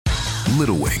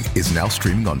Little Wing is now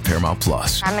streaming on Paramount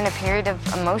Plus. I'm in a period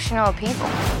of emotional upheaval.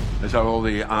 Is that all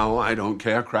the I don't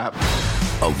care crap?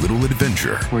 A little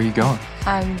adventure Where are you going?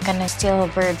 I'm gonna steal a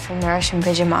bird from the Russian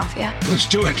pigeon mafia. Let's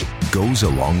do it. goes a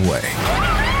long way.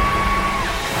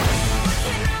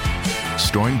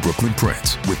 Starring Brooklyn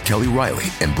Prince with Kelly Riley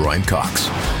and Brian Cox.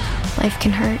 Life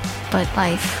can hurt, but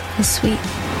life is sweet.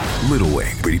 Little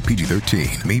Wing, rated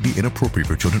PG-13, may be inappropriate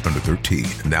for children under 13.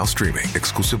 Now streaming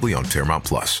exclusively on Paramount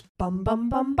Plus. Bum bum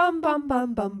bum bum bum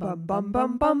bum bum bum bum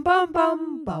bum bum bum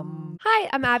bum bum. Hi,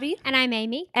 I'm Abby. And I'm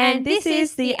Amy. And this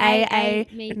is the AA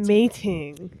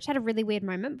meeting. Just had a really weird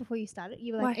moment before you started.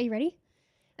 You were like, Why? "Are you ready?"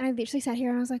 And I literally sat here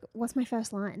and I was like, "What's my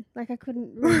first line?" Like I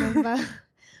couldn't remember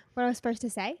what I was supposed to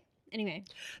say. Anyway,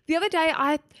 The other day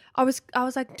I was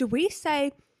like, do we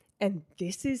say and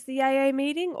this is the AA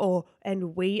meeting or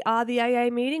and we are the AA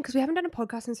meeting? Because we haven't done a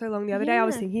podcast in so long. The other day I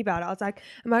was Yeah. thinking about it. I was like,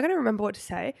 am I going to remember what to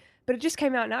say? But it just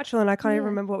came out natural and I can't even Yeah.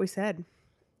 remember what we said.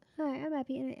 hi, I'm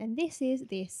Abby, and this is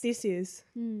this. This is.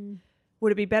 Hmm.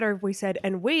 Would it be better if we said,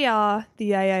 and we are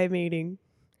the AA meeting?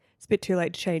 It's a bit too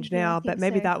late to change Yeah, I now, but think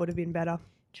maybe so. that would have been better.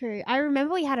 True. I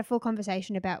remember we had a full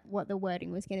conversation about what the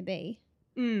wording was going to be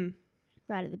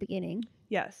right at the beginning.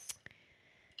 Yes.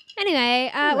 Anyway,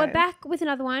 we're Anyway. back with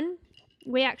another one.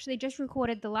 We actually just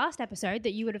recorded the last episode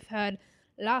that you would have heard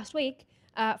last week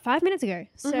 5 minutes ago.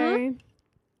 So,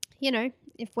 you know,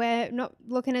 if we're not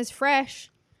looking as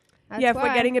fresh, that's Yeah, if we're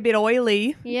why. getting a bit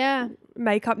oily, Yeah.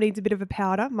 makeup needs a bit of a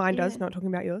powder. Mine does, Yeah. not talking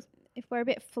about yours. If we're a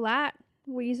bit flat,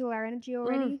 we use all our energy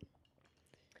already.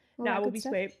 All No, that we'll good be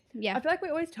stuff. sweet. Yeah, I feel like we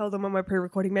always tell them when we're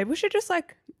pre-recording, maybe we should just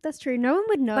that's true. No one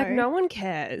would know. no one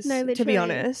cares, No, to be literally.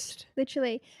 honest.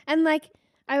 Literally. And like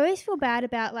I always feel bad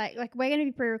about like we're going to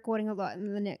be pre-recording a lot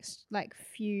in the next like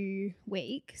few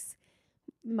weeks,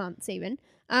 months even.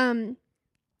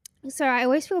 So I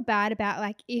always feel bad about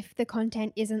like if the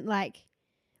content isn't like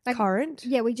Current?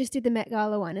 yeah, we just did the Met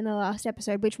Gala one in the last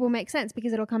episode, which will make sense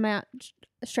because it'll come out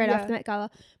straight Yeah. after the Met Gala,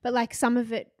 but like some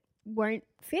of it won't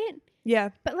fit. Yeah.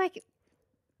 But like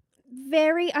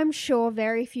I'm sure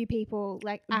very few people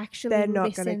like actually They're not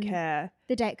listen going to care.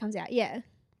 the day it comes out. Yeah.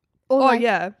 Or Oh, like,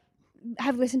 yeah.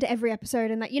 have listened to every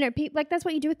episode and like, you know, like that's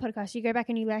what you do with podcasts. You go back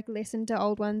and you like listen to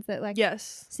old ones that like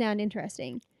Yes. sound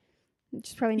interesting. Which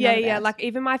is probably Yeah, none of yeah. ours. Like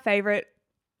even my favorite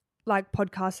like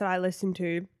podcast that I listen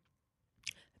to,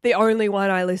 the only one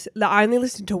I only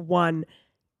listen to one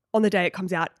on the day it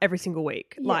comes out every single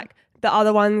week. Yeah. Like the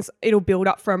other ones, it'll build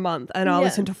up for a month and I'll Yeah.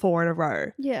 listen to 4 in a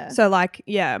row. yeah. So like,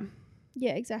 yeah.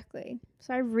 Yeah, exactly.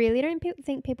 So I really don't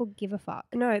think people give a fuck.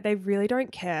 No, they really don't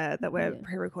care that we're Yeah.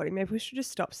 pre-recording. Maybe we should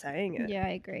just stop saying it. Yeah, I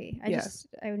agree. Yeah.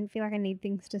 I wouldn't feel like I need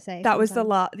things to say. That was the sometimes.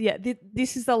 last. Yeah,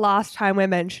 this is the last time we're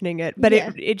mentioning it, but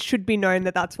Yeah. it should be known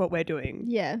that that's what we're doing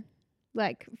Yeah.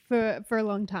 Like for a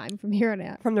long time from here on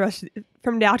out.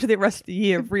 from now to the rest of the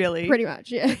year. Really, Pretty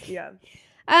much, yeah. Yeah.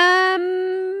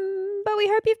 But we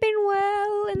hope you've been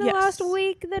well in the Yes. last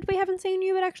week that we haven't seen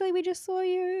you, but actually we just saw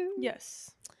you.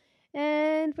 Yes.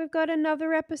 And we've got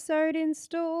another episode in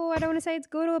store. I don't want to say it's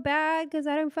good or bad because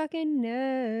I don't fucking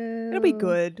know. It'll be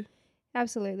good.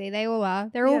 Absolutely. They all are.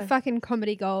 They're all Yeah. fucking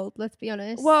comedy gold, let's be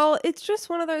honest. Well, it's just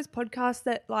one of those podcasts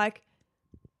that like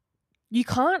you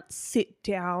can't sit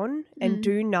down and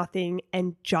do nothing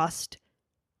and just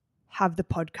have the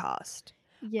podcast.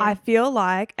 yeah. I feel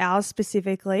like ours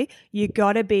specifically, you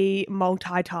got to be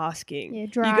multitasking. yeah,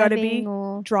 You got to be driving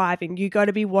or... driving. You got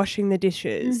to be washing the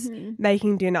dishes, Mhm.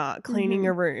 making dinner, cleaning Mhm.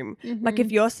 a room. Like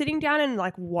if you're sitting down and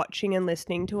like watching and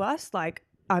listening to us, like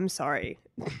I'm sorry,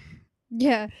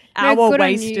 Yeah. hour good on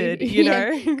wasted. You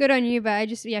Yeah, know. good on you, but I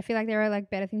just feel like there are like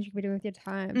better things you could be doing with your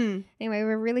time. Mm. Anyway,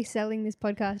 we're really selling this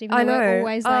podcast, even I though we're know.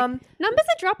 always like numbers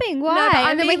are dropping. Why? but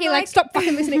I and then we mean, hear like stop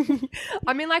fucking listening.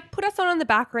 I mean, like put us on the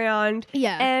background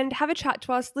Yeah. and have a chat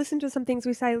to us. Listen to some things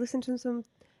we say. Listen to some.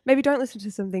 Maybe don't listen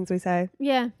to some things we say.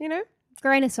 Yeah. You know.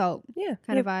 Grain of salt Yeah.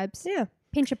 kind yeah. of vibes. Yeah.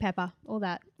 Pinch of pepper, all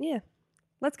that. Yeah.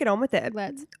 Let's get on with it.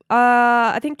 Let's.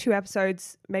 I think 2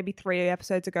 episodes, maybe 3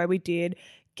 episodes ago, we did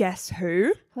Guess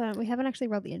Who. Hold on, we haven't actually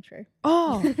rolled the intro.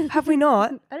 Oh, have we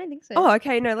not? I don't think so. Oh,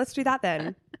 okay. No, let's do that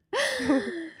then.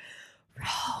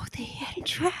 Roll the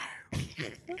intro.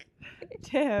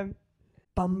 Damn.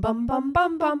 Bum bum bum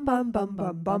bum bum bum bum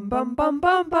bum bum bum bum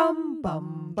bum bum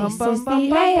bum. This is the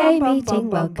AA meeting.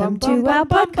 Welcome to our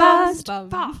podcast.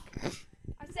 Fuck.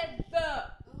 I said the.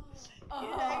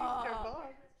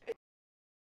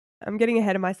 I'm getting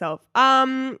ahead of myself.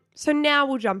 So now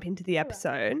we'll jump into the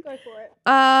episode. Go for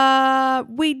it.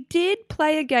 We did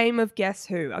play a game of Guess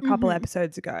Who a couple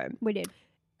episodes ago. We did.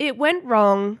 It went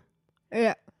wrong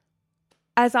Yeah.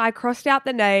 as I crossed out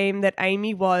the name that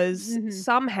Amy was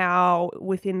somehow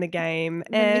within the game.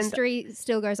 The And mystery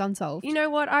still goes unsolved. you know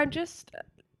what? I'm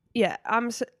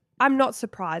not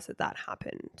surprised that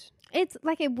happened. It's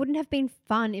like it wouldn't have been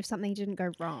fun if something didn't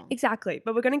go wrong. Exactly.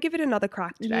 But we're going to give it another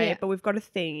crack today, Yeah. but we've got a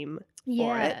theme for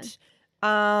Yeah. it.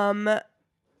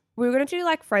 We were going to do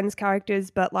like Friends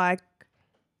characters, but like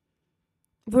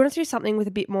we want to do something with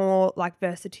a bit more like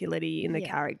versatility in the Yeah.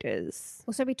 characters.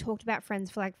 Also, we talked about Friends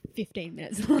for like 15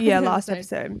 minutes. Yeah, last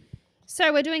episode.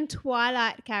 So we're doing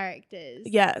Twilight characters.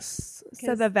 Yes. So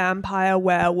 'Cause- the vampire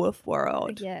werewolf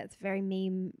world. Yeah, it's very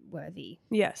meme worthy.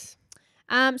 Yes.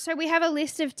 So we have a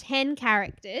list of 10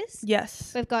 characters.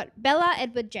 Yes. We've got Bella,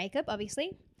 Edward, Jacob,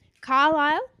 obviously.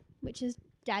 Carlisle, which is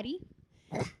Daddy.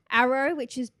 Arrow,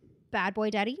 which is Bad Boy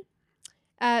Daddy.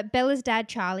 Bella's dad,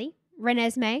 Charlie.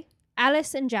 Renesmee,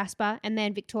 Alice and Jasper, and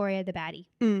then Victoria, the baddie.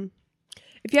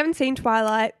 If you haven't seen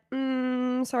Twilight,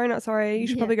 sorry, not sorry. You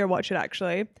should probably go watch it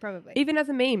actually. Probably. Even as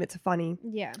a meme, it's funny.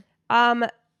 Yeah.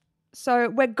 So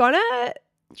we're gonna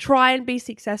try and be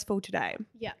successful today.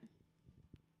 Yeah.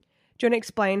 Do you want to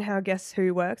explain how Guess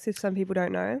Who works if some people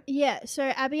don't know? Yeah, so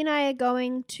Abby and I are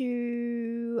going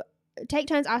to take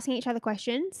turns asking each other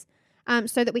questions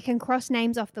so that we can cross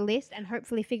names off the list and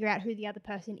hopefully figure out who the other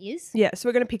person is. Yeah, so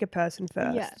we're going to pick a person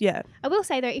first. Yeah. I will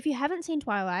say, though, if you haven't seen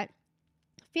Twilight,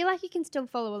 I feel like you can still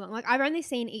follow along. Like, I've only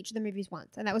seen each of the movies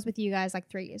once, and that was with you guys like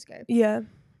 3 years ago. Yeah.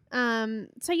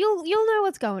 So you'll know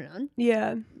what's going on,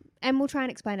 Yeah. and we'll try and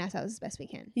explain ourselves as best we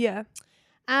can. Yeah.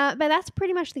 But that's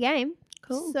pretty much the game.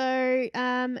 Cool. So,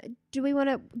 do we want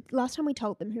to? Last time we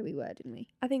told them who we were, didn't we?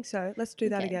 I think so. Let's do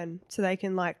that Okay. again so they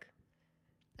can like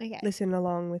Okay. listen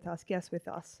along with us, guess with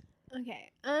us.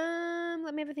 Okay.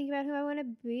 Let me have a think about who I want to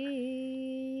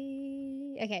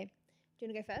be. Okay. Do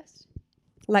you want to go first?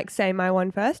 Like say my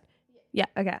one first? Yeah,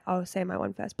 okay. I'll say my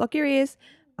one first. Block your ears.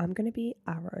 I'm going to be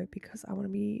Arrow because I want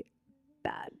to be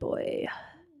bad boy.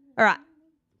 All right.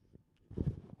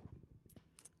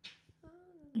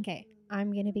 Okay.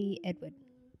 I'm gonna be Edward.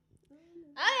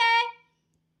 Okay.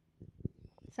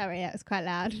 Sorry, that was quite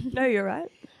loud. No, you're right.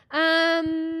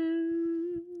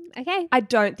 Okay. I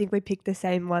don't think we picked the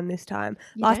same one this time.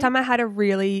 You Last don't? time I had a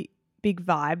really big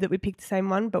vibe that we picked the same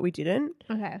one, but we didn't.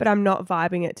 Okay. But I'm not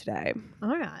vibing it today.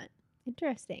 All right.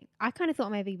 Interesting. I kind of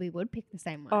thought maybe we would pick the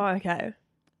same one, Oh, okay.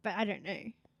 but I don't know.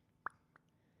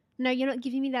 No, you're not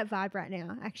giving me that vibe right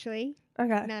now. Actually, Okay.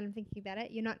 now that I'm thinking about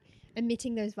it, you're not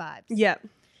emitting those vibes. Yeah.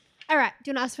 All right. Do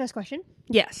you want to ask the first question?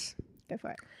 Yes. Go for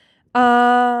it.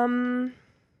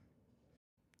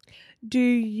 Do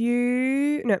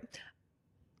you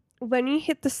when you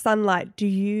hit the sunlight, do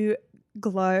you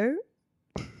glow?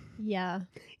 Yeah.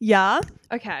 Yeah.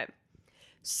 Okay.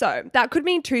 So that could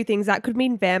mean two things. That could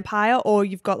mean vampire, or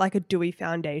you've got like a dewy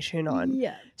foundation on.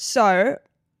 Yeah. So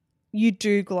you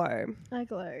do glow. I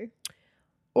glow.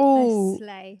 Oh, I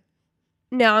slay.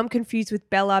 now I'm confused with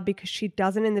Bella because she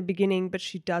doesn't in the beginning, but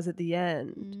she does at the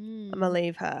end. I'm gonna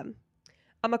leave her.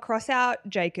 I'm gonna cross out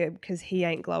Jacob because he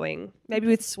ain't glowing. Maybe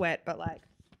with sweat, but like.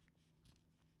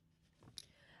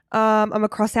 I'm gonna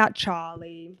cross out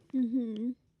Charlie.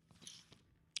 Mm-hmm.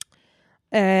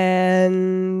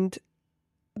 And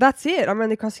that's it. I'm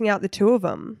only crossing out the two of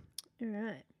them. All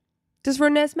right. Does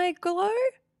Renesmee glow?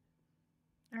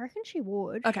 I reckon she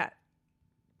would. Okay.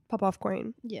 Pop off,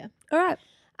 queen. Yeah. All right.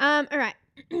 All right.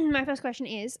 My first question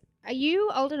is: are you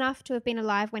old enough to have been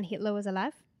alive when Hitler was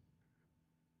alive?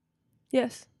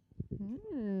 Yes.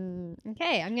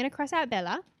 Okay, I'm gonna cross out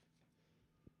Bella.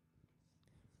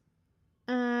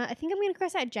 I think I'm gonna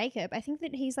cross out Jacob. I think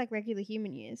that he's like regular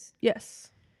human years.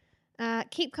 Yes.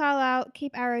 Keep Carlisle,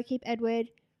 keep Arrow, keep Edward.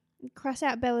 Cross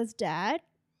out Bella's dad.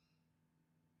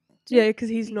 Yeah, because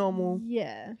he's normal.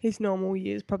 Yeah. His normal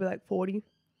years, probably like 40.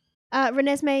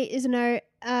 Renesmee is a no.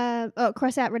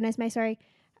 Cross out Renesmee, sorry.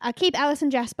 Keep Alice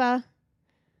and Jasper.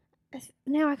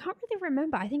 Now, I can't really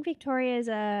remember. I think Victoria's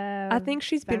a I think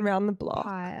she's been round the block.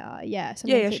 vampire. Yeah, so I'm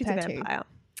Yeah, gonna yeah, keep she's a her too. vampire.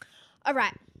 All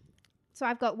right. So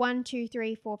I've got 1, 2,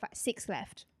 3, 4, 5, 6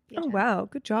 left. Your Oh, turn. wow.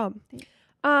 Good job. Thanks.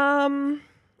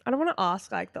 I don't want to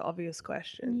ask like the obvious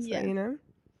questions, Yeah. so, you know?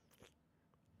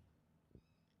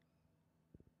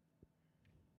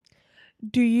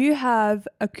 Do you have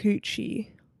a coochie?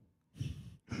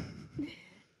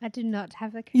 I do not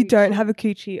have a coochie. You don't have a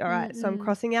coochie. All right. So I'm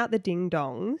crossing out the ding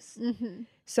dongs. Mm-hmm.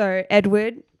 So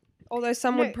Edward, although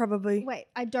some No, would probably. Wait,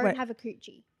 I don't Wait. have a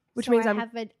coochie. Which So means I I'm-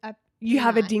 have a You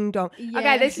have a peanut. ding dong. Yeah.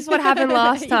 Okay, this is what happened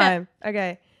last Yeah. time.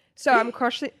 Okay. So I'm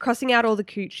crossing out all the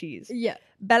coochies. Yeah.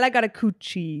 Bella got a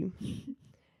coochie.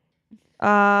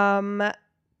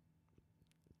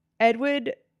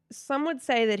 Edward some would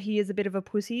say that he is a bit of a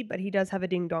pussy, but he does have a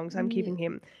ding dong, so I'm keeping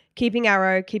him. Keeping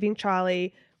Arrow, keeping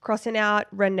Charlie, crossing out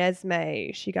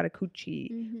Renesmee. She got a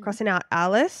coochie. Crossing out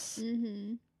Alice.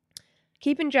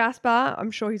 Keeping Jasper.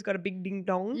 I'm sure he's got a big ding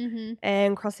dong.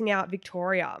 And crossing out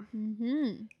Victoria.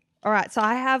 All right, so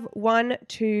I have 1,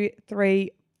 2,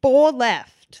 3, 4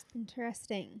 left.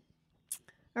 Interesting.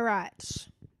 All right.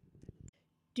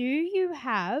 Do you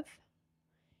have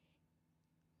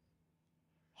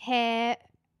hair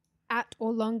at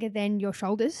or longer than your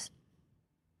shoulders?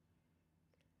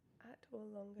 At or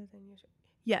longer than your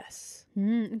Yes.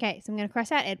 Okay, so I'm going to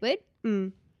cross out Edward.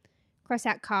 Mm. Cross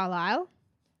out Carlisle.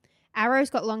 Arrow's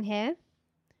got long hair.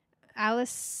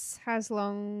 Alice has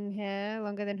long hair,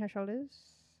 longer than her shoulders.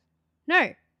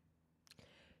 No.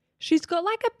 She's got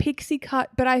like a pixie cut,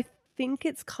 but I think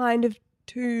it's kind of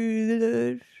to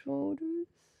the shoulders.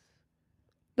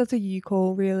 That's a you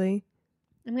call, really.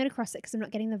 I'm going to cross it because I'm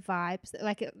not getting the vibes.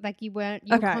 Like you weren't,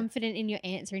 you're confident in your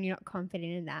answer and you're not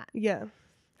confident in that. Yeah.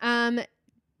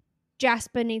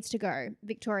 Jasper needs to go.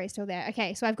 Victoria's still there.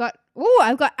 Okay, so I've got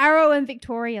Arrow and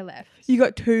Victoria left. You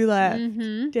got 2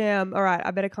 left. Damn. All right, I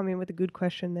better come in with a good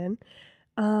question then.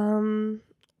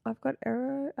 I've got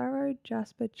Arrow,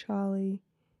 Jasper, Charlie,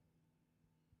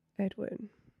 Edward.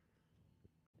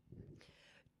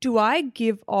 Do I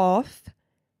give off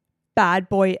bad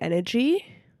boy energy?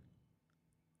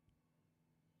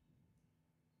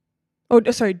 Oh,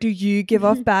 sorry. Do you give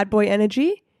off bad boy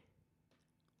energy?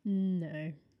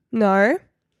 No. No?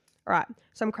 All right.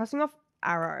 So I'm crossing off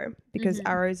Arrow because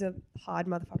Arrow's a hard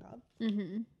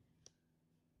motherfucker.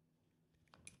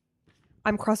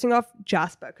 I'm crossing off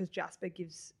Jasper because Jasper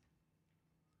gives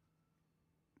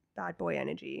bad boy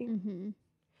energy.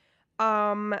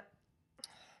 Now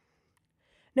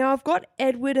I've got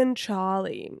Edward and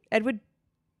Charlie. Edward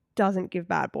doesn't give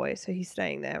bad boy, so he's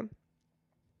staying there.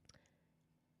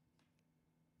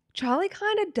 Charlie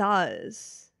kind of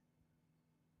does.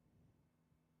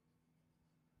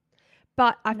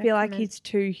 But I feel like he's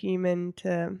too human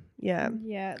to, yeah.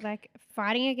 Yeah, like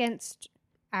fighting against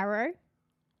Arrow,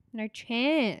 no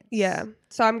chance. Yeah.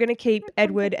 So I'm going to keep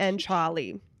Edward and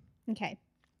Charlie. Okay.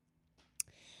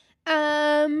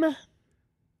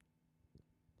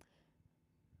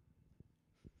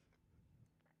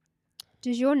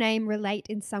 Does your name relate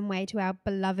in some way to our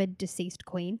beloved deceased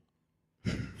queen?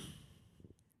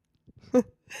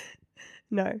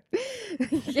 No.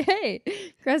 Okay.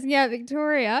 Crossing out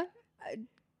Victoria.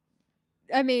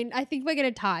 I mean, I think we're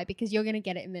going to tie because you're going to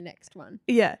get it in the next one.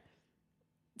 Yeah.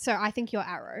 So I think you're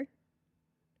Arrow.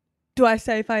 Do I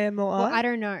say if I am or Well, aren't? I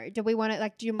don't know. Do we want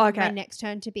to, do you want my next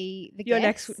turn to be the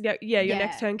guess? Your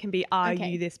next turn can be, are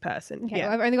you this person? Okay, yeah.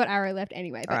 well, I've only got Arrow left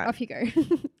anyway, but off you go.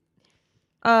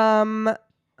 Are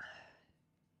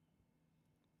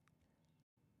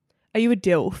you a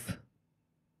DILF?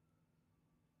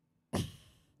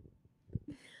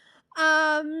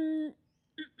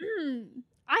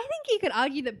 I think you could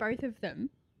argue that both of them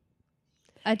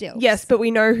are DILFs. Yes, but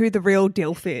we know who the real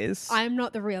DILF is. I'm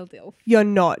not the real DILF. You're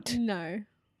not. No.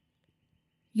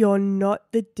 You're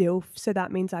not the DILF, so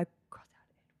that means I cross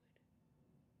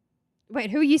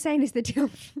Wait, who are you saying is the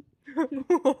DILF?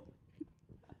 out.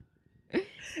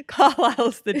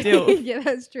 Carlisle's the DILF. Yeah,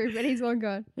 that's true, but he's long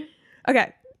gone.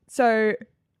 Okay, so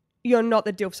you're not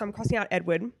the DILF, so I'm crossing out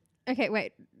Edward. Okay,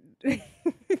 wait.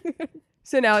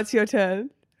 So now it's your turn.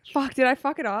 Fuck, did I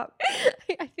fuck it up?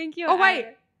 I think you're. Oh, wait.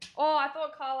 Oh, I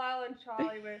thought Carlisle and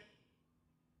Charlie were.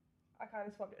 I kind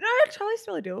of swapped it. No, Charlie's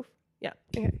still a DILF. Yeah.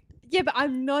 Okay. Yeah, but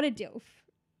I'm not a DILF.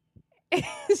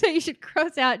 So you should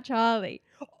cross out Charlie.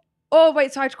 Oh,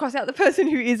 wait, so I cross out the person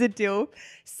who is a DILF.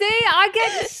 See, I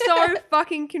get so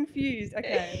fucking confused.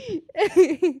 Okay.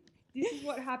 This is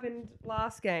what happened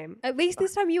last game. At least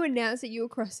this time you announced that you were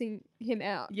crossing him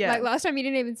out. Yeah. Like last time you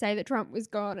didn't even say that Trump was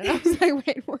gone. And I was like,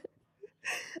 wait, what?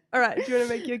 All right, do you want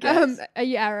to make your guess? Are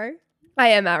you Arrow? I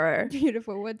am Arrow.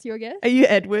 Beautiful. What's your guess? Are you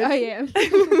Edward? I am.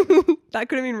 That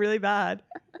could have been really bad.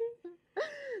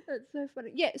 That's so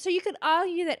funny. Yeah, so you could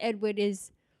argue that Edward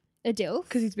is a DILF.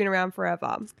 Because he's been around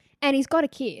forever. And he's got a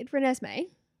kid, Renesmee.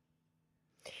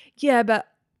 Yeah, but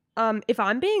if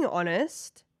I'm being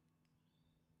honest,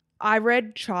 I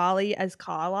read Charlie as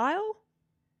Carlisle.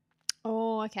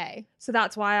 Oh, okay. So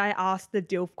that's why I asked the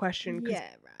DILF question. Yeah, right.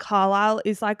 Carlisle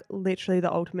is like literally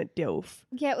the ultimate DILF.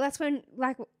 Yeah, well,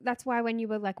 that's why when you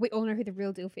were like, we all know who the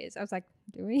real DILF is. I was like,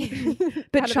 do we?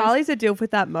 But Charlie's a DILF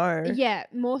with that mo. Yeah,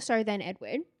 more so than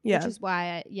Edward. Yeah. Which is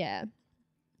why,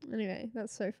 Anyway,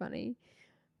 that's so funny.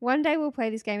 One day we'll play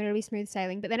this game and it'll be smooth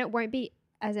sailing, but then it won't be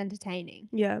as entertaining.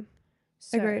 Yeah.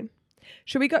 So, Agreed.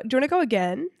 Should we go? Do you want to go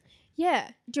again? Yeah.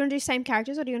 Do you want to do same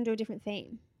characters or do you want to do a different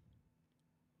theme?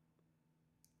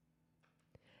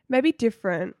 Maybe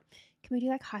different. Can we do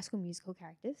like High School Musical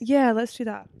characters? Yeah, let's do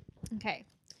that. Okay.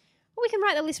 Well, we can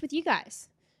write the list with you guys.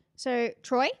 So,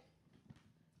 Troy.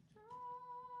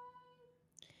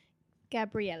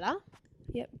 Gabriella.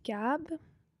 Yep. Gab.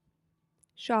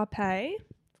 Sharpay.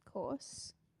 Of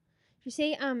course. You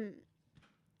see, oh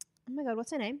my God,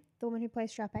 what's her name? The woman who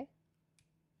plays Sharpay?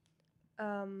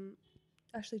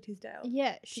 Ashley Tisdale.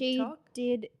 Yeah, she TikTok?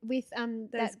 did with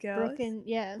that girls? Brooke and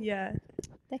yeah,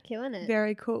 they're killing it.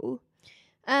 Very cool.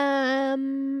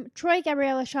 Troy,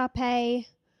 Gabriella, Sharpay,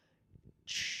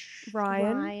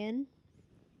 Ryan.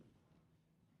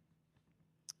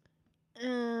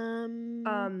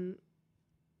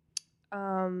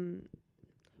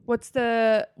 What's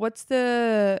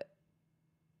the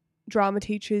drama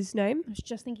teacher's name? I was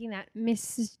just thinking that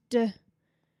Mrs. D.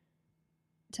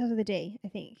 Tells with a D, I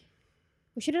think.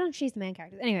 We should have done She's the Man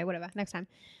characters. Anyway, whatever. Next time.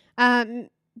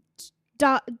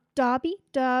 Darby?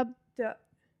 Durbus.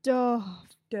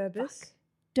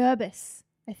 Durbus,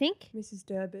 I think. Mrs.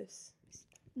 Durbus.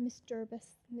 Miss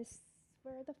Durbus.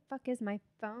 Where the fuck is my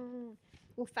phone?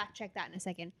 We'll fact check that in a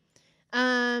second.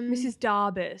 Mrs.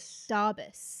 Darbus.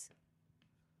 Darbus.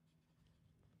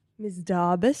 Ms.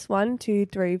 Darbus. 1, 2,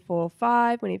 3, 4,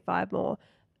 5. We need 5 more.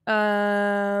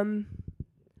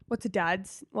 What's a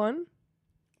dad's one?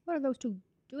 What are those two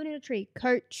doing in a tree?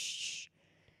 Coach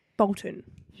Bolton.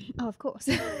 Oh, of course.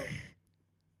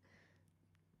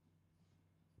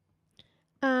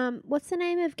 What's the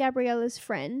name of Gabriella's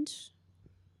friend?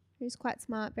 Who's quite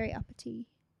smart, very uppity.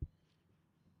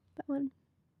 That one.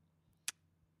 I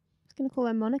was going to call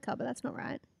her Monica, but that's not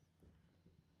right.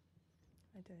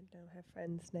 I don't know her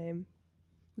friend's name.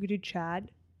 We could do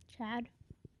Chad. Chad.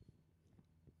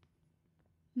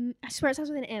 I swear it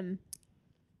starts with an M.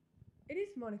 It is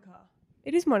Monica.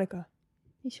 It is Monica.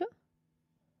 You sure?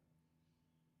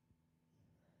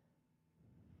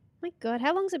 My God,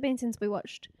 how long's it been since we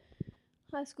watched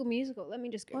High School Musical? Let me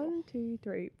just go. 1, 2,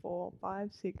 3, 4,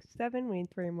 5, 6, 7. We need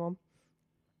 3 more.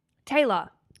 Taylor.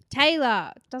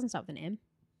 Doesn't start with an M.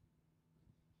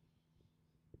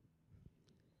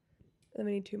 Then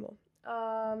we need 2 more.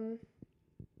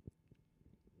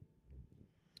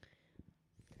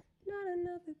 Not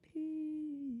another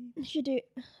piece. You should do.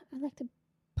 I like to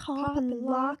pop and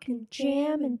lock and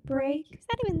jam and break. Is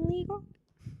that even legal?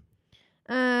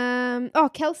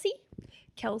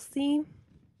 Kelsey.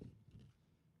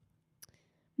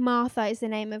 Martha is the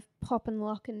name of pop and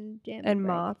lock and jam And break.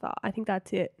 Martha. I think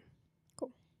that's it.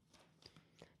 Cool.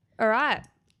 All right.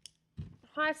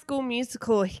 High School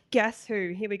Musical. Guess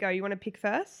who? Here we go. You want to pick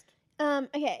first?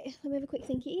 Okay. Let me have a quick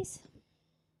thinkies.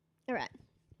 All right.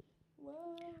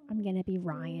 I'm gonna be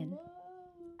Ryan.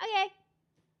 Okay.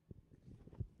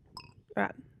 All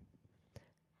right.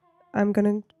 I'm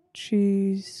going to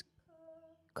choose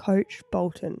Coach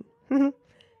Bolton.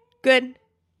 Good.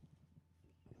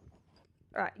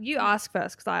 All right. You ask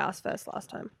first because I asked first last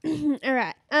time. All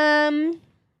right.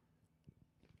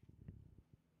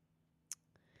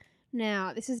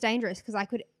 Now, this is dangerous because I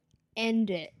could end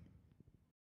it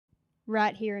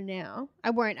right here and now.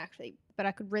 I won't actually, but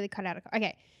I could really cut out a...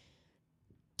 Okay.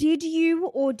 Did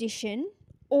you audition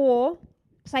or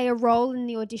play a role in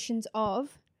the auditions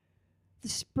of the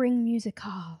Spring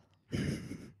Musical?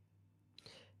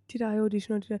 Did I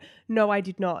audition? No, I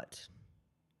did not.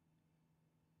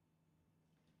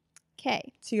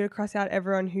 Okay. So you got to cross out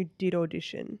everyone who did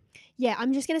audition. Yeah,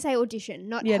 I'm just going to say audition,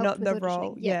 not Yeah, helped not with the auditioning.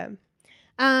 role. Yeah.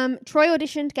 Troy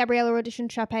auditioned, Gabriella auditioned,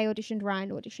 Sharpay auditioned, Ryan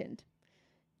auditioned.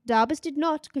 Darbus did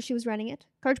not because she was running it.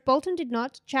 Coach Bolton did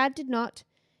not. Chad did not.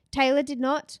 Taylor did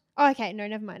not. Oh, okay. No,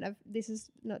 never mind. This is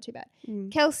not too bad.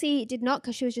 Kelsey did not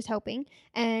because she was just helping.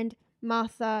 And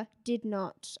Martha did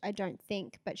not, I don't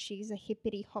think, but she's a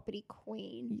hippity hoppity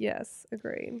queen. Yes,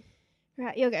 agreed.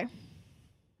 Right, you'll go.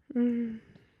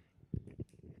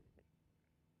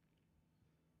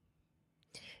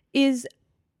 Is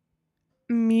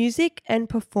music and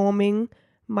performing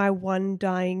my one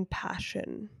dying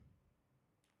passion?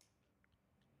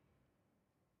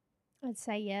 I'd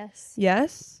say yes.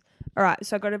 Yes. All right.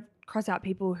 So I've got to cross out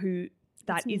people who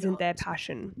that It's isn't their not.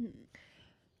 passion.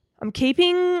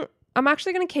 I'm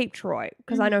actually going to keep Troy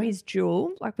because I know he's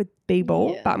dual, like with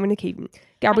B-ball, Yeah. but I'm going to keep him. I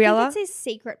Gabriella think it's his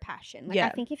secret passion. Like, Yeah.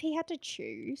 I think if he had to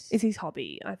choose. is his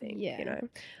hobby, I think, Yeah. you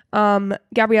know.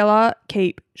 Gabriella,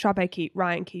 keep. Sharpay, keep.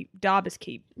 Ryan, keep. Darbus,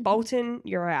 keep. Bolton,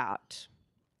 you're out.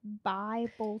 Bye,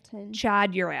 Bolton.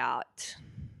 Chad, you're out.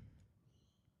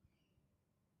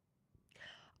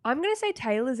 I'm going to say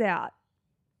Taylor's out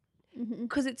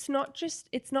because it's not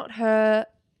her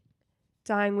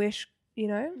dying wish, you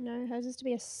know? No, hers is to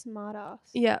be a smart ass.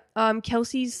 Yeah.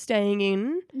 Kelsey's staying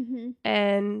in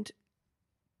and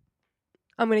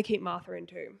I'm going to keep Martha in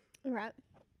 2. All right.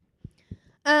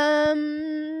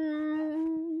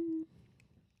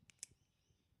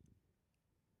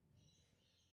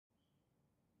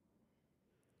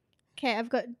 Okay, I've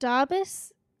got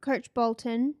Darbus, Coach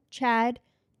Bolton, Chad,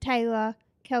 Taylor,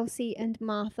 Kelsey, and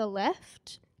Martha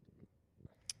left.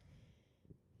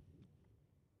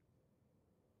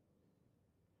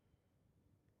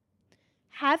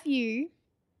 Have you,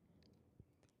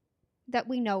 that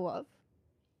we know of,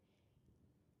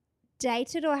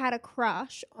 dated or had a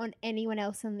crush on anyone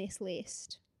else on this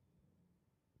list?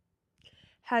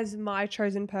 Has my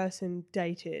chosen person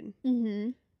dated?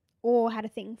 Mm-hmm. Or had a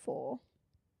thing for?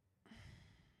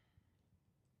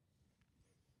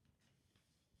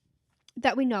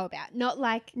 That we know about. Not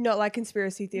like... Not like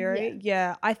conspiracy theory.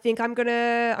 Yeah. I think I'm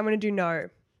gonna do no.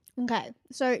 Okay.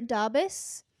 So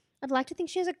Darbus, I'd like to think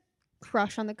she has a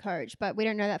crush on the coach, but we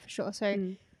don't know that for sure.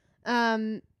 So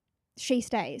she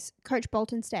stays. Coach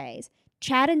Bolton stays.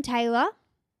 Chad and Taylor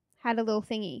had a little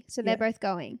thingy. So they're both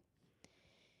going.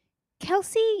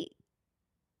 Kelsey...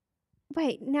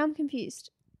 Wait, now I'm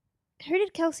confused. Who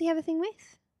did Kelsey have a thing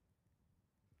with?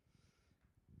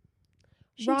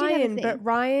 She did have a Ryan, thing. but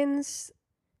Ryan's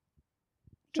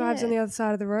drives on the other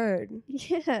side of the road.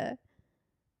 Yeah.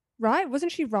 Right?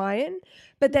 Wasn't she Ryan?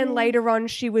 But then later on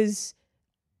she was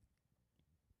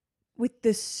with the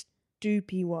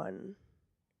stoopy one.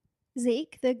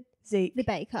 Zeke, the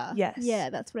baker. Yes. Yeah,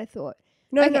 that's what I thought.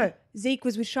 No. Zeke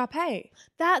was with Sharpay.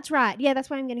 That's right. Yeah, that's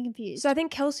why I'm getting confused. So I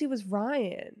think Kelsey was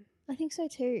Ryan. I think so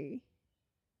too.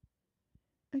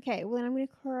 Okay, well then I'm going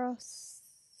to cross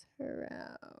her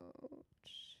out.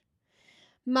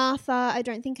 Martha, I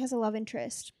don't think has a love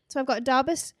interest. So I've got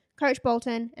Darbus, Coach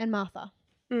Bolton, and Martha.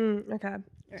 Okay.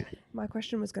 Right. My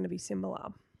question was going to be similar.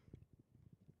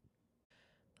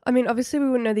 I mean, obviously we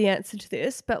wouldn't know the answer to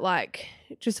this, but like,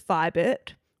 just vibe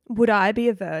it. Would I be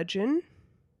a virgin?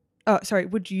 Oh, sorry.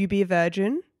 Would you be a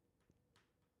virgin?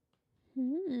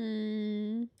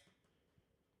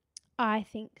 I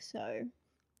think so.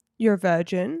 You're a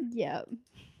virgin? Yeah.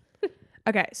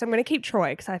 Okay, so I'm going to keep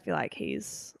Troy because I feel like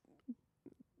he's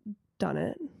done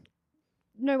it.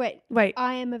 No, wait.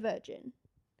 I am a virgin.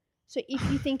 So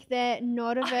if you think they're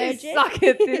not a virgin... I suck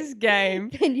at this game.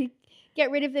 Then you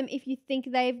get rid of them if you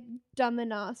think they've done the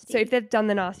nasty. So if they've done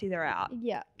the nasty, they're out.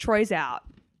 Yeah. Troy's out.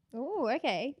 Oh,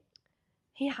 okay.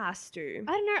 He has to.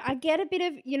 I don't know. I get a bit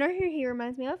of... You know who he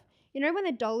reminds me of? You know when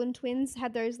the Dolan twins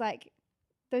had those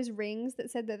rings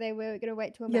that said that they were going to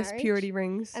wait till marriage? Yes, purity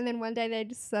rings. And then one day they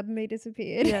just suddenly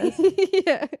disappeared. Yes.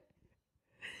 Yeah.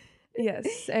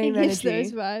 Yes, same it gives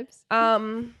energy. those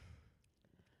vibes.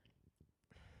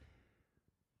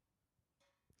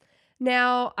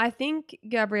 Now, I think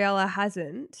Gabriella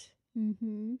hasn't,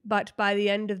 Mm-hmm. but by the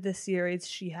end of the series,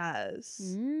 she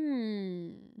has.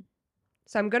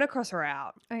 So I'm going to cross her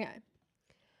out. Okay.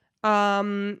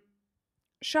 Sharpay.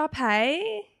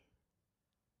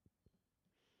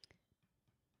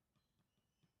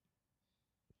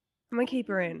 I'm going to keep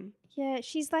her in. Yeah,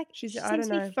 she I seems don't to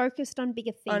know. be focused on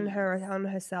bigger things. On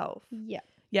herself. Yeah.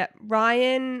 Yeah.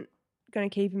 Ryan, going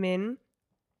to keep him in.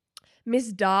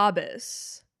 Miss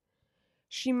Darbus.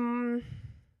 You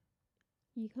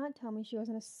can't tell me she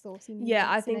wasn't a saucy minx. Yeah,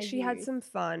 I in think her she had youth. some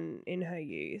fun in her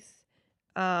youth.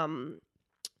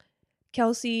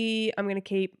 Kelsey, I'm going to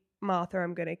keep. Martha,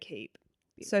 I'm going to keep.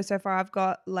 So far I've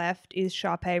got left is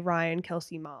Sharpay, Ryan,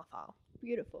 Kelsey, Martha.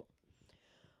 Beautiful.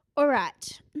 All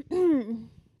right.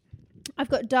 I've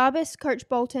got Darbus, Coach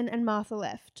Bolton, and Martha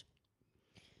left.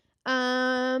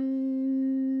 Have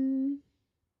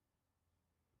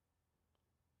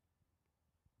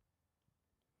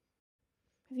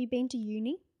you been to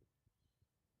uni?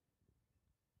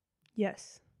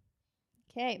 Yes.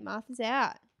 Okay, Martha's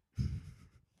out.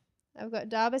 I've got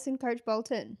Darbus and Coach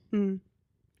Bolton.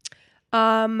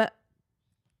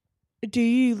 Do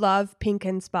you love pink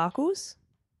and sparkles?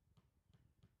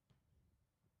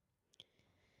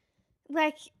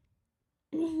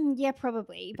 Yeah,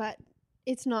 probably, but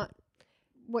it's not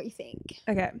what you think.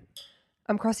 Okay.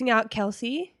 I'm crossing out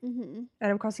Kelsey Mm-hmm.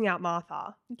 and I'm crossing out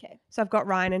Martha. Okay. So I've got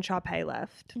Ryan and Sharpay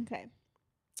left. Okay.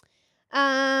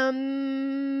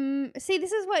 See,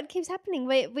 this is what keeps happening.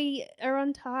 We are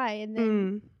on tie, and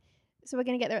then so we're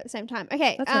gonna get there at the same time.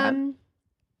 Okay. That's all right.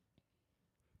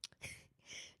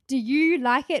 Do you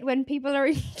like it when people are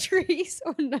in trees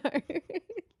or no?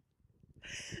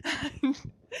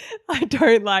 I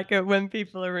don't like it when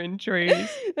people are in trees.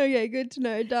 Okay, good to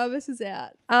know. Darbus is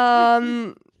out.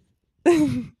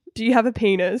 Do you have a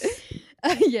penis?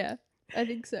 Yeah, I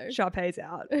think so. Sharpay's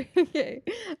out. Okay.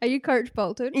 Are you Coach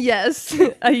Bolton? Yes.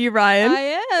 Are you Ryan?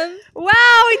 I am.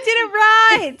 Wow, we did it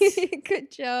right.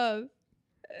 Good job.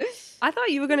 I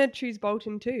thought you were going to choose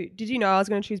Bolton too. Did you know I was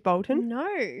going to choose Bolton? No.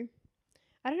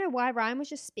 I don't know why Ryan was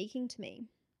just speaking to me.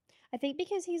 I think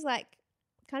because he's like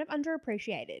kind of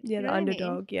underappreciated. Yeah, you know the what I mean?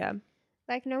 underdog, yeah.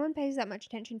 Like no one pays that much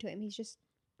attention to him. He's just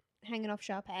hanging off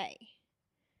Sharpay.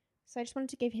 So I just wanted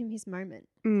to give him his moment.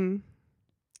 Mm.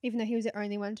 Even though he was the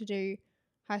only one to do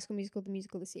High School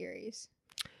Musical, the series.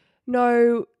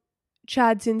 No,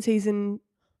 Chad's in season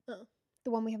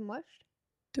The one we haven't watched?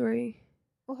 3.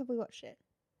 Or have we watched it?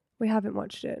 We haven't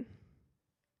watched it,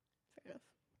 Fair enough.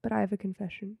 but I have a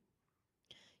confession.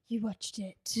 You watched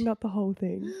it. Not the whole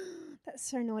thing. That's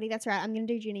so naughty. That's right. I'm going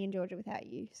to do Ginny and Georgia without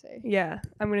you. So Yeah,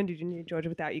 I'm going to do Ginny and Georgia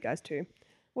without you guys too.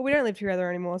 Well, we don't live together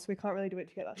anymore, so we can't really do it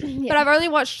together. Yeah. But I've only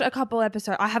watched a couple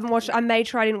episodes. I made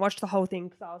sure I didn't watch the whole thing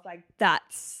because I was like,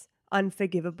 that's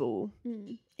unforgivable.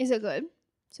 Is it good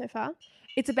so far?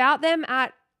 It's about them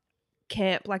at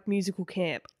camp, like musical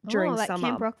camp during like summer.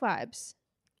 Camp Rock vibes.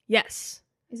 Yes.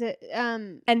 Is it?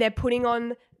 And they're putting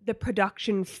on the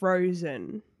production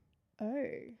Frozen Oh.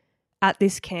 at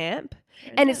this camp.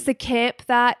 And it's the camp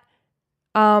that,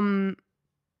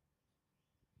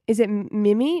 is it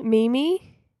Mimi?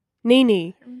 Nene.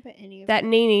 I don't remember any of That it.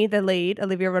 Nene, the lead,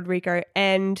 Olivia Rodrigo,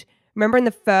 and remember in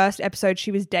the first episode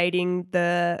she was dating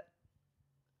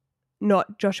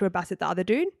not Joshua Bassett, the other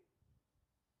dude?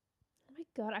 Oh my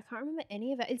god, I can't remember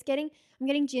any of it. I'm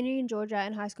getting Ginny and Georgia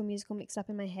and High School Musical mixed up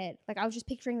in my head. Like I was just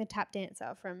picturing the tap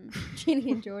dancer from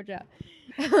Ginny and Georgia.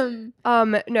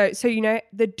 No, so you know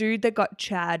the dude that got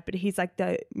Chad, but he's like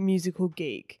the musical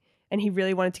geek, and he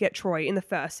really wanted to get Troy in the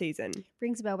first season.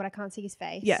 Rings a bell, but I can't see his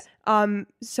face. Yeah.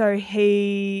 So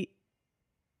he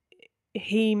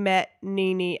met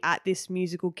Nene at this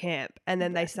musical camp, and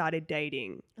then they started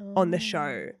dating on the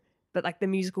show. But like the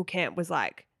musical camp was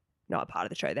like not a part of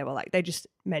the show. They were like, they just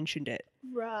mentioned it.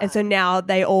 Right. And so now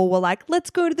they all were like, let's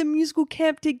go to the musical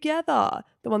camp together.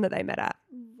 The one that they met at.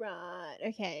 Right.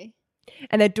 Okay.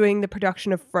 And they're doing the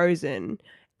production of Frozen.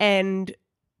 And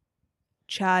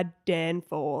Chad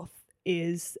Danforth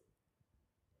is,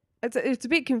 it's a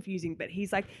bit confusing, but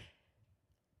he's like,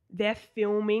 they're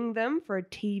filming them for a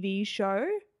TV show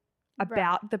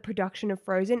about the production of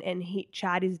Frozen, and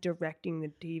Chad is directing the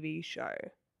TV show.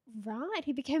 Right.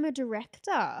 He became a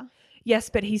director. Yes,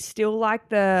 but he's still like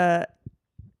the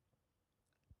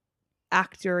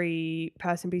actory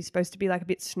person, but he's supposed to be like a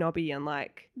bit snobby and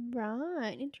like.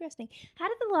 Right. Interesting. How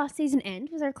did the last season end?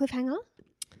 Was there a cliffhanger?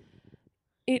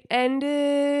 It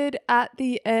ended at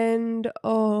the end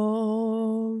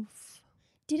of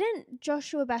Didn't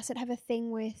Joshua Bassett have a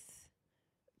thing with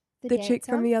the chick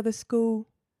from the other school?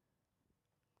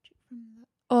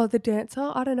 Oh, the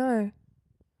dancer? I don't know.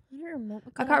 I don't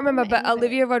remember. I can't remember, but any of it.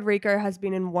 Olivia Rodrigo has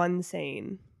been in one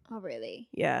scene. Oh, really?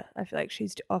 Yeah, I feel like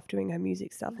she's off doing her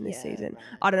music stuff in this Yeah, season. right.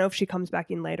 I don't know if she comes back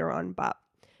in later on, but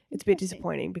it's a bit Interesting.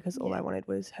 disappointing because all Yeah. I wanted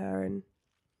was her and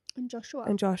And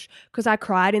Josh. Because I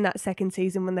cried in that second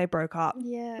season when they broke up.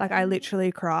 Yeah. Like I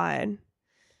literally cried.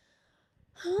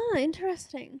 Huh,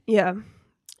 interesting. Yeah.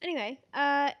 Anyway,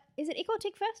 is it ick or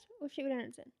tick first? Or should we do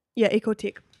it? Yeah, ick or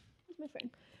tick. Where's my phone?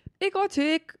 Ick or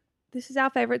tick. This is our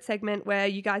favourite segment where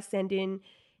you guys send in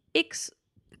icks,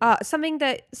 something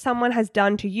that someone has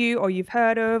done to you or you've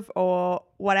heard of or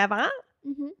whatever.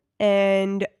 Mm-hmm.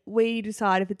 And we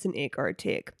decide if it's an ick or a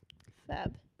tick.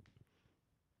 Fab.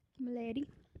 My lady.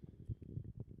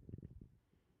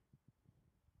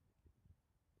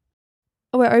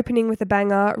 We're opening with a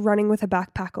banger, running with a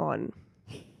backpack on.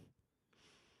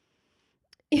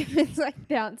 If it's like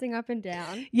bouncing up and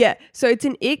down. Yeah, so it's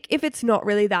an ick if it's not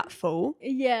really that full.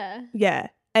 Yeah. Yeah,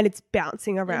 and it's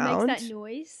bouncing around. It makes that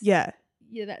noise. Yeah.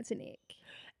 Yeah, that's an ick.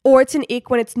 Or it's an ick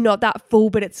when it's not that full,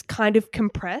 but it's kind of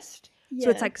compressed. Yeah.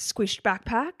 So it's like squished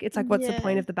backpack. It's like, what's the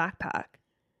point Yeah. of the backpack?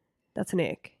 That's an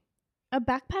ick. A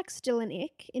backpack's still an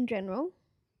ick in general.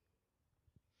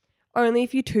 Only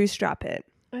if you two-strap it.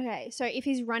 Okay, so if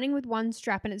he's running with one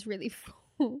strap and it's really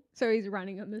full, so he's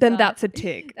running on the Then side, that's a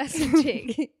tick. That's a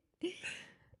tick.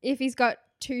 If he's got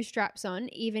two straps on,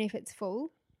 even if it's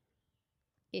full,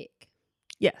 ick.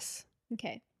 Yes.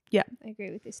 Okay. Yeah. I agree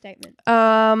with this statement.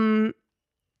 A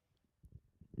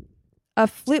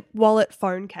flip wallet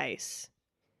phone case.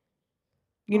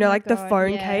 You know, Oh my like the God,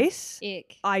 phone yeah. case.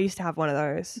 Ick. I used to have one of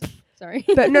those. Sorry.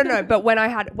 But no, but when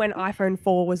iPhone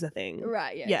 4 was a thing.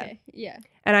 Right, yeah. Yeah. Okay. Yeah.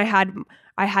 And I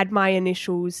had my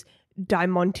initials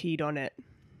Diamontied on it.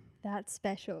 That's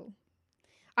special.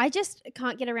 I just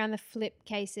can't get around the flip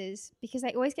cases because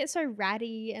they always get so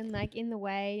ratty and like in the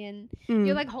way, and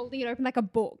you're like holding it open like a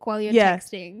book while you're Yeah.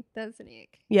 texting. That's an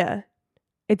ick. Yeah.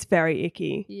 It's very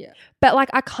icky. Yeah. But like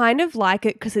I kind of like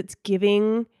it because it's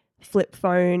giving flip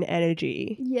phone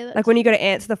energy. Yeah, that's Like when you go to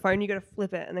answer the phone, you got to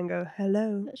flip it and then go,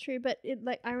 hello. That's true, but it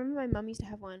like I remember my mum used to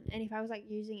have one, and if I was like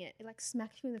using it, it like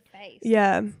smacks me in the face.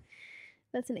 Yeah.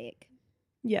 That's an ick.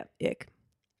 Yeah, ick.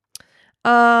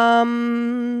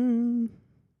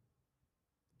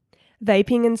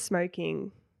 Vaping and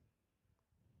smoking.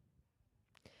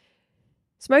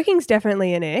 Smoking's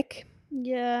definitely an ick.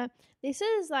 Yeah, this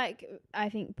is like I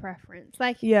think preference.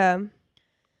 Like Yeah.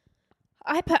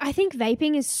 I think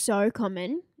vaping is so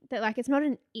common that like it's not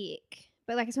an ick,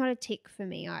 but like it's not a tick for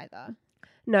me either.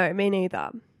 No, me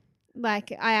neither.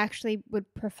 Like I actually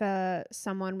would prefer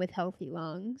someone with healthy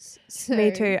lungs. So, Me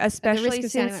too, at the especially risk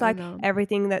of sounding since like like my mum.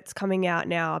 everything that's coming out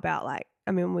now about like,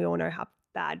 I mean, we all know how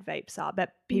bad vapes are,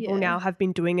 but people Yeah. now have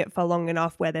been doing it for long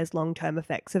enough where there's long-term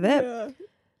effects of it. Yeah.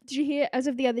 Did you hear? As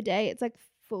of the other day, it's like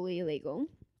fully illegal.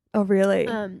 Oh, really?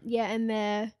 Yeah, and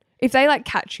they're If they like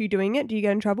catch you doing it, do you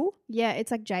get in trouble? yeah,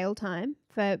 it's like jail time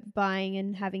for buying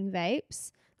and having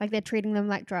vapes. Like they're treating them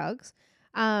like drugs.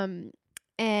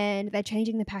 And they're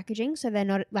changing the packaging so they're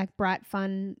not like bright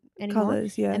fun anymore.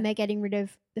 Colours, yeah. And they're getting rid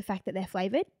of the fact that they're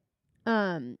flavored.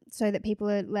 So that people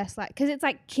are less like, because it's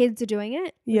like kids are doing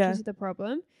it, which Yeah. is the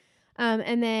problem. But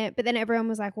then everyone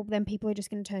was like, well, then people are just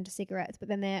going to turn to cigarettes. But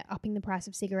then they're upping the price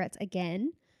of cigarettes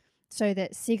again, so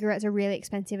that cigarettes are really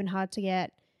expensive and hard to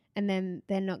get, and then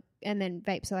they're not, and then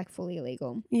vapes are like fully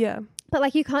illegal. Yeah. But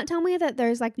like, you can't tell me that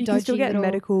there's like You dodgy can still get little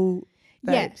medical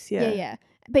vapes. Yeah.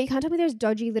 But you can't tell me there's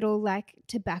dodgy little like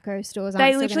tobacco stores.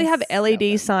 They literally have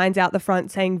LED signs out the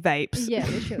front saying vapes. Yeah,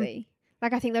 literally.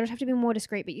 Like I think they'll just have to be more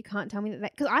discreet. But you can't tell me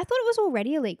that because I thought it was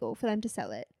already illegal for them to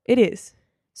sell it. It is.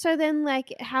 So then,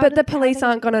 like, how? But the police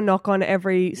aren't going to knock on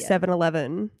every Yeah.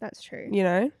 7-Eleven. That's true. You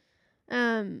know?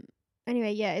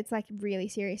 Anyway, yeah, it's like really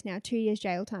serious now. 2 years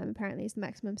jail time apparently is the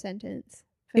maximum sentence.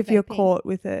 For If you're vaping. caught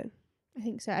with it. I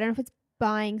think so. I don't know if it's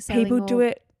buying, selling, People or do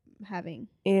it having.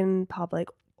 in public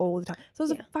all the time. So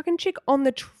there's Yeah. a fucking chick on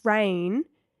the train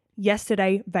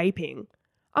yesterday vaping.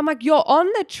 I'm like, you're on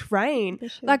the train.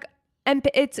 Literally. Like, and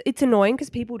it's annoying because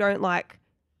people don't like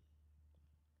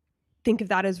think of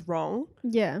that as wrong.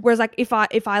 Yeah. Whereas like if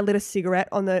I lit a cigarette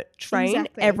on the train,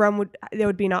 Exactly. there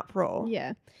would be an uproar.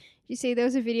 Yeah. You see, there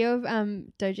was a video of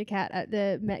Doja Cat at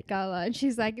the Met Gala, and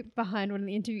she's like behind one of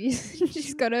the interviews.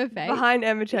 She's got her face Behind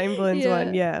Emma Chamberlain's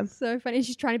one, yeah. So funny.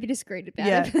 She's trying to be discreet about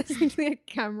Yeah. it, but there's literally a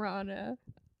camera on her.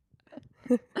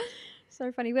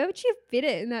 So funny. Where would she have fit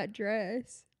it in that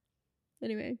dress?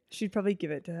 Anyway. She'd probably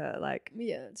give it to her, like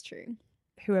Yeah, that's true.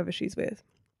 whoever she's with.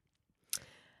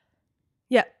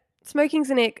 Yeah. Smoking's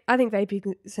an ick. I think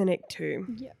vaping's an ick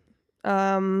too. Yeah.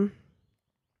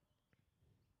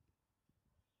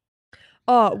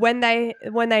 Oh, when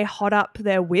they hot up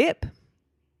their whip,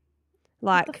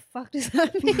 What the like fuck does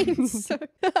that mean? So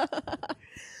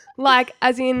like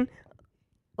as in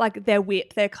like their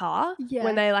whip, their car, Yeah.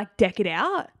 when they like deck it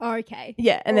out. Oh, okay.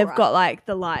 Yeah, and they've Alright. got like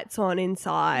the lights on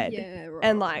inside. Yeah, right.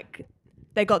 And like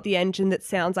they got the engine that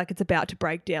sounds like it's about to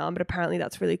break down, but apparently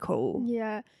that's really cool.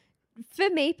 Yeah. For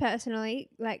me personally,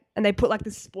 like, And they put like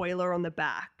the spoiler on the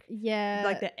back, yeah.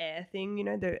 like the air thing, you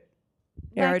know, the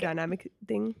Like- aerodynamic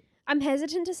thing. I'm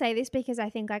hesitant to say this because I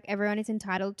think like everyone is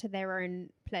entitled to their own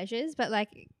pleasures, but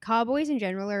like car boys in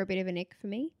general are a bit of an ick for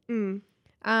me.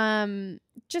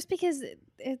 Just because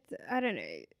it's I don't know.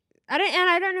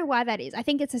 I don't know why that is. I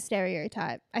think it's a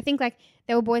stereotype. I think like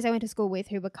there were boys I went to school with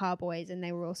who were car boys and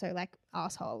they were also like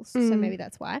assholes. So maybe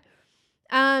that's why.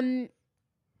 Like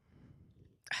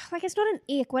it's not an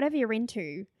ick, whatever you're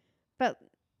into. But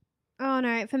oh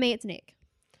no, for me it's an ick.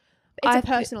 It's a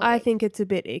personal I ick. think it's a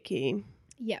bit icky.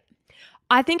 Yeah.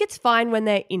 I think it's fine when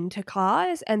they're into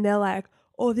cars and they're like,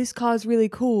 oh, this car's really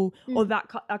cool. Or that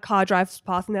a car drives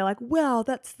past and they're like, wow,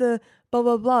 that's the blah,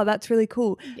 blah, blah. That's really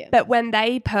cool. Yeah. But when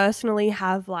they personally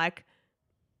have like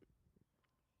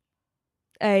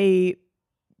a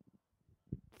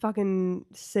fucking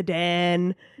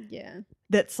sedan Yeah.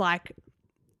 that's like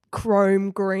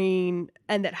chrome green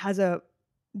and that has a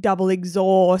double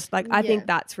exhaust, like I Yeah. think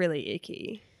that's really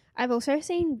icky. I've also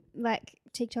seen like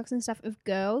TikToks and stuff of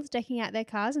girls decking out their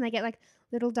cars and they get like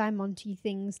little diamante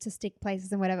things to stick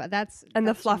places and whatever. And the that's too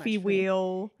much fluffy for me.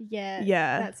 wheel. Yeah.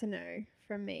 Yeah. That's a no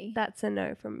from me. That's a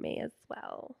no from me as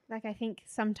well. Like I think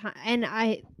sometimes, and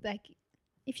I like,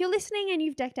 if you're listening and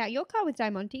you've decked out your car with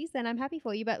diamantes, then I'm happy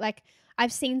for you. But like,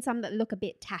 I've seen some that look a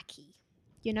bit tacky,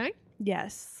 you know?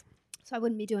 Yes. So I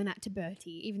wouldn't be doing that to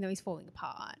Bertie, even though he's falling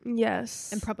apart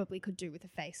Yes. and probably could do with a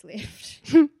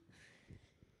facelift.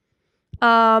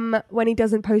 When he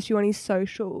doesn't post you on his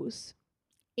socials.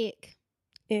 Ick.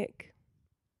 Ick.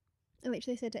 I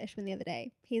literally said to Eshwin the other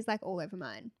day, he's like all over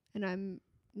mine. And I'm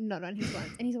not on his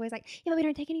ones. And he's always like, yeah, but we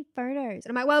don't take any photos. And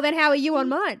I'm like, well, then how are you on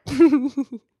mine?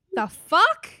 The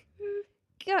fuck?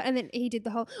 God. And then he did the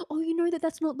whole, you know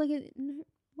that's not like a, no,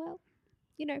 well,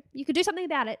 you know, you could do something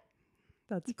about it.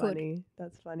 That's funny.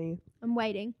 That's funny. I'm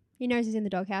waiting. He knows he's in the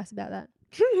doghouse about that.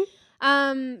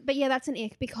 But yeah, that's an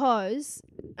ick because,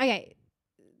 okay,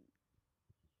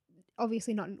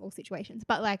 obviously not in all situations,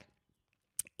 but like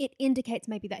it indicates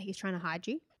maybe that he's trying to hide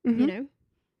you, you know?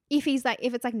 If he's like,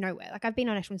 if it's like nowhere, like I've been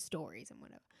on Ashwin's stories and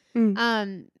whatever.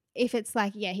 If it's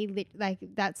like, yeah, like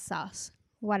that's sus.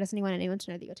 Why doesn't he want anyone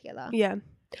to know that you're together? Yeah.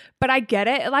 But I get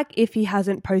it. Like if he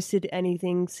hasn't posted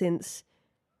anything since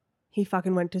he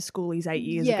fucking went to schoolies 8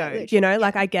 years ago, you know,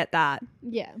 like I get that.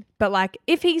 Yeah. But like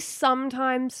if he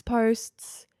sometimes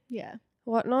posts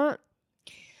whatnot.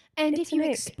 And if you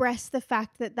express the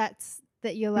fact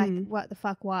that you're like, what the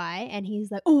fuck, why? And he's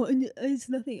like, oh, it's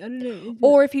nothing. I don't know.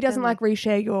 Or if he doesn't like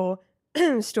reshare your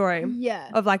story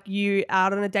of like you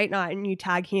out on a date night and you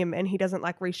tag him and he doesn't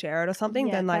like reshare it or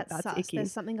something, then like that's icky.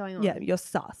 There's something going on. Yeah, you're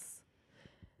sus.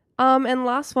 And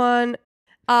last one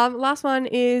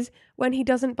is when he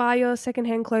doesn't buy your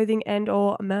secondhand clothing and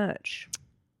or merch.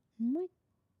 Oh my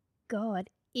God.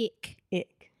 Ick.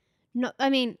 Not, I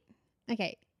mean,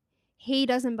 okay. He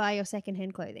doesn't buy your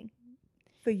secondhand clothing.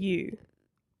 For you.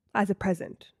 As a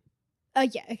present. Oh,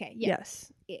 yeah. Okay. Yeah.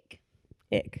 Yes.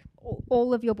 Ick.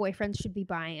 All of your boyfriends should be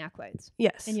buying our clothes.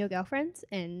 Yes. And your girlfriends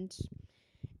and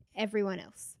everyone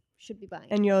else should be buying.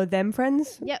 And your them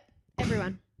friends? Yep.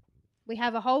 Everyone. We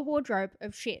have a whole wardrobe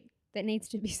of shit that needs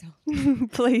to be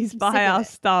sold. Please buy our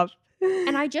stuff.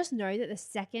 And I just know that the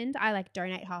second I like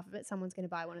donate half of it, someone's going to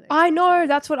buy one of those. I know.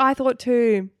 That's what I thought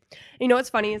too. You know what's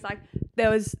funny is like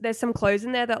there's some clothes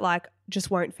in there that like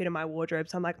just won't fit in my wardrobe.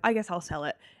 So I'm like, I guess I'll sell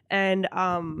it. And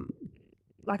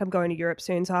like I'm going to Europe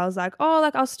soon. So I was like,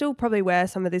 like I'll still probably wear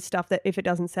some of this stuff that if it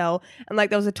doesn't sell. And like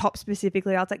there was a top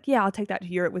specifically. I was like, yeah, I'll take that to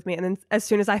Europe with me. And then as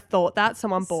soon as I thought that,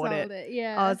 someone bought it.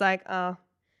 Yeah. I was like,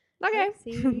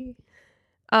 okay.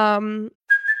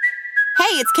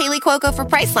 Hey, it's Kaylee Cuoco for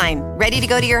Priceline. Ready to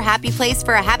go to your happy place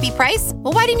for a happy price?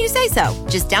 Well, why didn't you say so?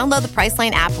 Just download the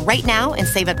Priceline app right now and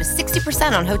save up to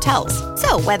 60% on hotels.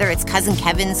 So whether it's Cousin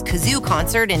Kevin's Kazoo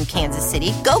Concert in Kansas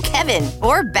City, go Kevin,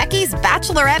 or Becky's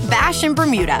Bachelorette Bash in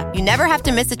Bermuda, you never have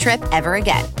to miss a trip ever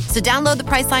again. So download the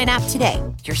Priceline app today.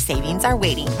 Your savings are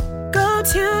waiting. Go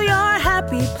to your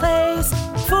happy place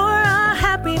for a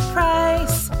happy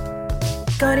price.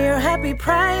 Go to your happy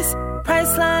price,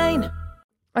 Priceline.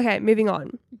 Okay, moving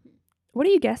on. What are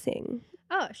you guessing?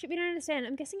 Oh, shit, we don't understand.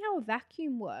 I'm guessing how a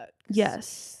vacuum works.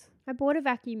 Yes. I bought a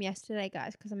vacuum yesterday,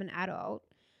 guys, because I'm an adult.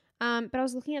 But I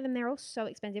was looking at them. They're all so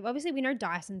expensive. Obviously, we know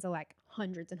Dysons are like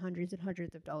hundreds and hundreds and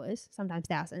hundreds of dollars, sometimes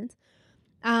thousands.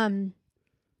 But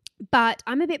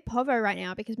I'm a bit povo right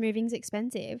now because moving's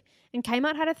expensive. And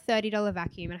Kmart had a $30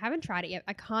 vacuum, and I haven't tried it yet.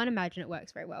 I can't imagine it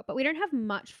works very well. But we don't have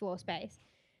much floor space.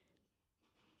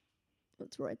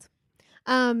 That's right.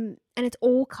 And it's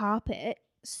all carpet,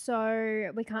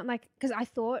 so we can't like, because I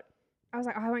was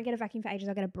like, I won't get a vacuum for ages,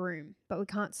 I'll get a broom, but we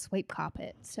can't sweep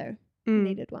carpet, so we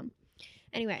needed one.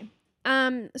 Anyway,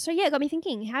 so yeah, it got me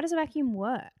thinking, how does a vacuum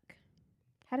work?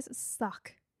 How does it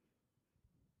suck?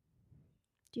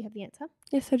 Do you have the answer?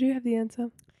 Yes, I do have the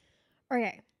answer.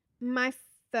 Okay, my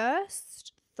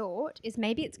first thought is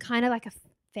maybe it's kind of like a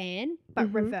fan,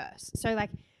 but reverse. So like,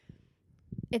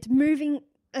 it's moving.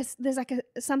 There's like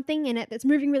something in it that's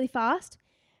moving really fast,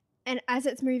 and as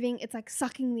it's moving, it's like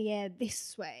sucking the air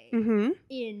this way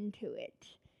into it,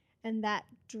 and that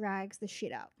drags the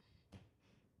shit up.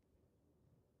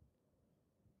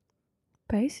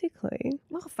 Basically.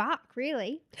 Well, fuck,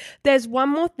 really? There's one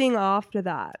more thing after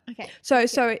that. Okay. So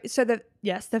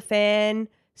the fan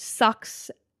sucks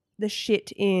the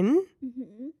shit in,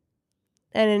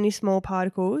 and any small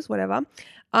particles, whatever.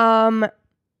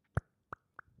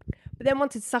 But then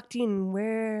once it's sucked in,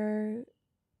 where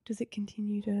does it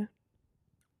continue to?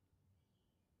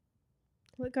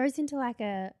 Well, it goes into like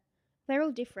they're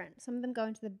all different. Some of them go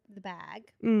into the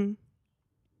bag.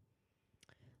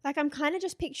 Like I'm kind of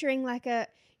just picturing like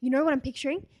you know what I'm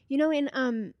picturing? You know in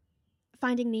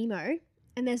Finding Nemo,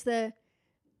 and there's the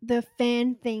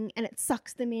fan thing, and it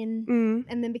sucks them in,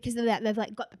 and then because of that, they've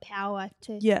like got the power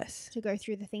to go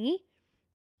through the thingy.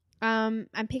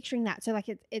 I'm picturing that. So like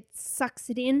it sucks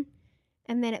it in.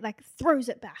 And then it like throws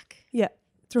it back. Yeah,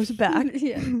 throws it back.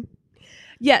 Yeah.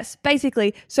 Yes,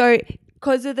 basically. So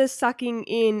because of the sucking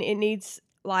in, it needs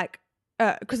like,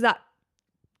 because that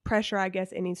pressure, I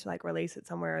guess, it needs to like release it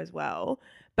somewhere as well.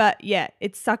 But yeah,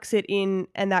 it sucks it in,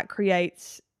 and that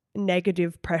creates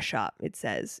negative pressure, it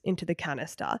says, into the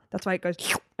canister. That's why it goes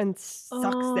and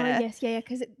sucks there. Yes, yeah,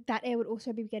 because that air would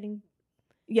also be getting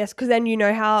Yes, because then you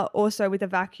know how also with a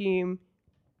vacuum,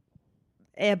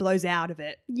 air blows out of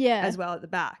it as well at the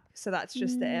back. So that's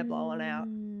just the air blowing out.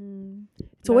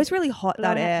 It's always really hot,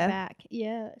 that air. Back.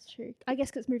 Yeah, that's true. I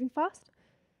guess 'cause it's moving fast.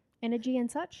 Energy and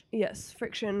such. Yes,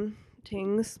 friction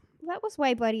things. That was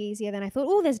way bloody easier than I thought.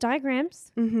 Oh, there's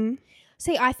diagrams. Mm-hmm.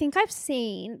 See, I think I've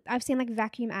seen like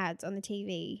vacuum ads on the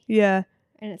TV. Yeah.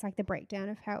 And it's like the breakdown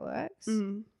of how it works.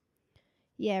 Mm.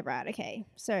 Yeah, right. Okay.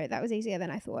 So that was easier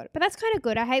than I thought. But that's kind of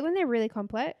good. I hate when they're really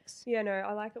complex. Yeah, no,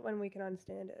 I like it when we can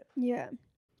understand it. Yeah.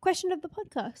 Question of the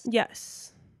podcast.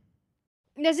 Yes.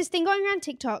 There's this thing going around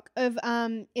TikTok of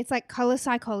it's like color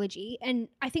psychology, and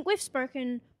I think we've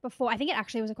spoken before. I think it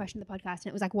actually was a question of the podcast, and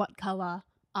it was like, what color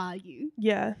are you?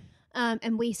 Yeah.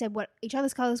 And we said what each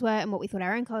other's colors were and what we thought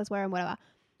our own colors were and whatever.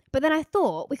 But then I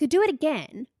thought we could do it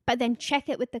again, but then check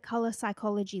it with the color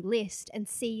psychology list and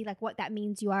see like what that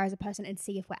means you are as a person and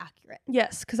see if we're accurate.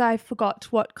 Yes, because I forgot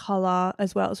what color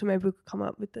as well, so maybe we could come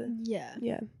up with the...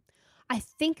 Yeah. I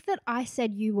think that I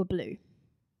said you were blue.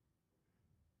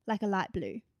 Like a light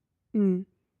blue. Mm.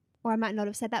 Or I might not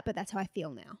have said that, but that's how I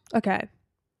feel now. Okay.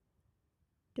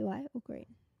 Do I? Or green?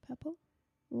 Purple?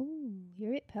 Ooh,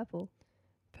 you're it purple.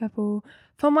 Purple.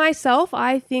 For myself,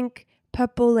 I think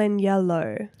purple and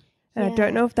yellow. And I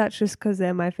don't know if that's just because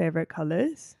they're my favorite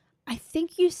colors. I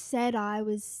think you said I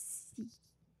was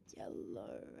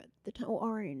yellow at the time, or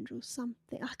orange or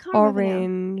something. I can't remember now.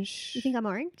 Orange. You think I'm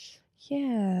orange?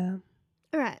 Yeah.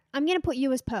 All right. I'm going to put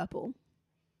you as purple.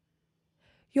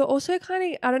 You're also kind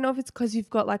of, I don't know if it's because you've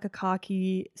got like a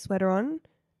khaki sweater on,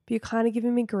 but you're kind of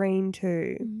giving me green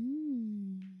too.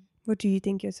 What do you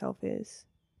think yourself is?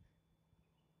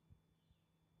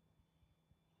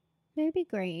 Maybe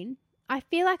green. I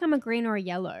feel like I'm a green or a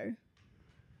yellow.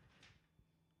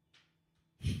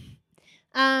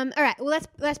 All right. Well,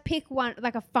 let's pick one,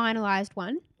 like a finalized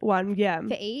one. One, yeah.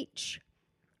 For each.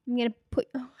 I'm going to put,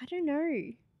 I don't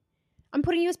know. I'm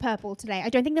putting you as purple today. I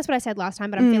don't think that's what I said last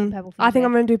time, but I'm feeling purple for you. I think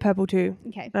I'm going to do purple too.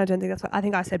 Okay. I don't think that's what, I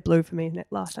think I said blue for me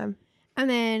last time. And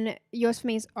then yours for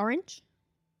me is orange.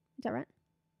 Is that right?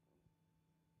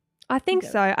 I think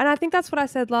so. And I think that's what I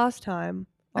said last time.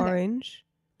 Okay. Orange.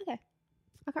 Okay.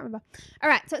 I can't remember. All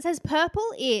right. So it says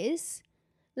purple is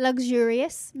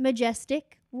luxurious,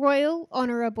 majestic, royal,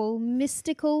 honorable,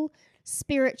 mystical,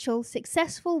 spiritual,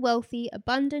 successful, wealthy,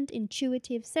 abundant,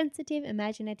 intuitive, sensitive,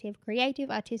 imaginative, creative,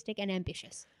 artistic, and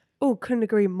ambitious. Oh, couldn't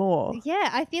agree more.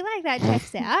 Yeah, I feel like that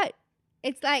checks out.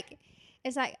 It's like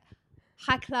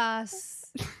high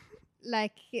class,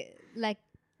 like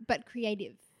but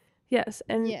creative. Yes,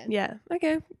 and yeah,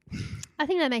 okay. I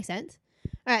think that makes sense.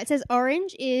 All right, it says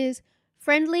orange is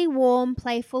friendly, warm,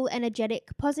 playful, energetic,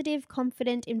 positive,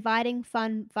 confident, inviting,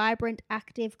 fun, vibrant,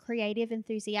 active, creative,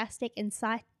 enthusiastic,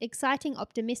 exciting,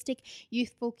 optimistic,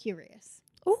 youthful, curious.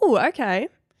 Oh, okay.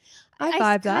 I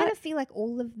vibe that. I kind of feel like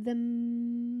all of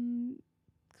them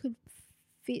could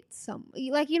fit some,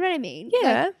 like, you know what I mean?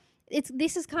 Yeah. Like,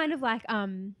 this is kind of like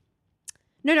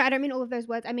no, I don't mean all of those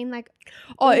words. I mean like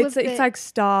it's like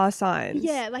star signs.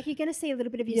 Yeah, like you're gonna see a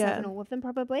little bit of yourself in all of them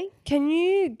probably. Can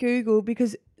you Google,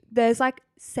 because there's like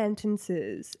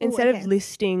sentences instead of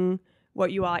listing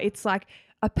what you are, it's like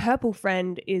a purple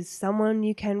friend is someone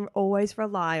you can always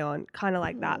rely on, kind of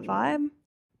like that vibe.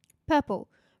 Purple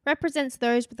represents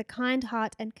those with a kind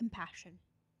heart and compassion.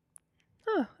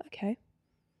 Oh, okay.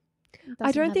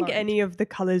 I don't think any of the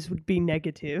colors would be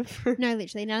negative. No,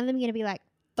 literally. None of them are going to be like,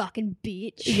 fucking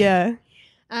bitch. Yeah.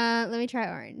 Let me try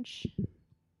orange.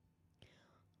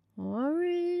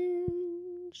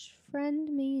 Orange,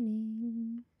 friend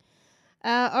meaning.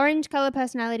 Orange color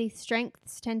personality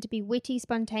strengths tend to be witty,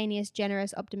 spontaneous,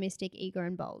 generous, optimistic, eager,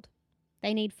 and bold.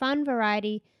 They need fun,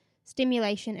 variety,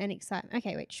 stimulation, and excitement.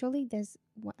 Okay, wait. Surely there's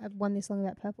one this long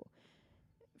about purple.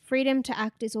 Freedom to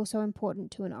act is also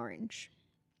important to an orange.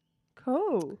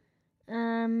 Cool.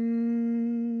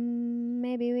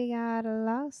 Maybe we got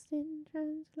lost in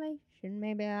translation.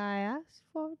 Maybe I asked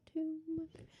for too much.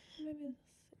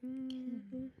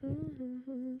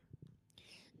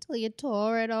 Till you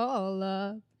tore it all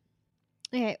up.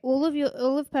 Okay, all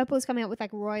of purple is coming up with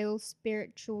like royal,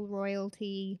 spiritual,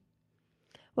 royalty.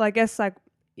 Well, I guess like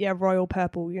royal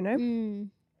purple, you know.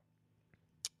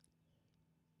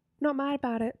 Not mad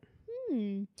about it.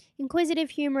 Inquisitive,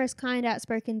 humorous, kind,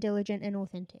 outspoken, diligent, and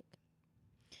authentic.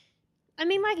 I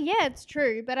mean, like, yeah, it's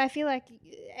true, but I feel like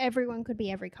everyone could be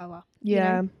every color. Yeah.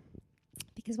 You know?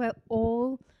 Because we're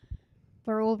all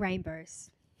rainbows.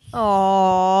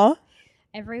 Aww.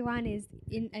 Everyone is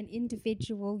in an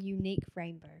individual, unique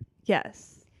rainbow.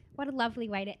 Yes. What a lovely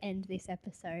way to end this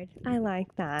episode. I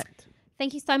like that.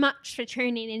 Thank you so much for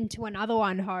tuning in to another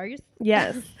one, host.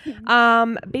 Yes.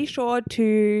 Be sure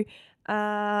to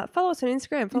follow us on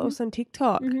Instagram, follow us on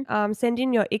TikTok, send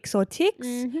in your icks or ticks,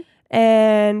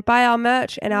 and buy our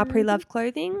merch and our pre-loved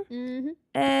clothing.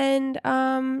 And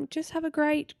just have a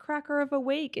great cracker of a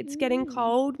week. It's getting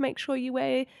cold. Make sure you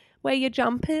wear your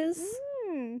jumpers.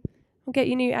 We'll get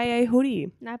your new AA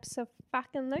hoodie.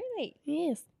 Absolutely.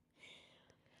 Yes.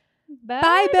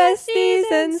 Bye, besties,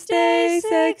 and stay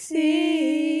sexy.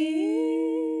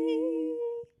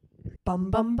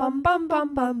 Bum bum bum bum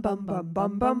bum bum bum bum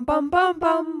bum bum bum bum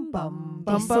bum bum.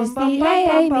 This is the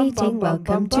AA meeting.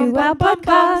 Welcome to our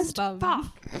podcast.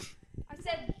 Fuck. I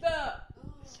said the.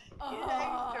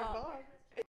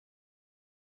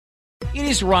 It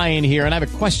is Ryan here, and I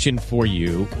have a question for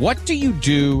you. What do you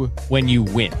do when you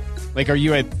win? Like, are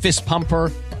you a fist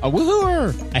pumper, a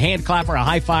woohooer, a hand clapper, a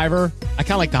high fiver? I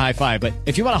kind of like the high five, but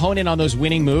if you want to hone in on those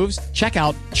winning moves, check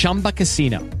out Chumba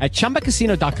Casino. At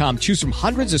ChumbaCasino.com, choose from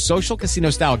hundreds of social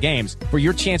casino-style games for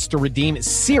your chance to redeem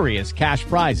serious cash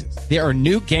prizes. There are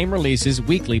new game releases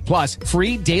weekly, plus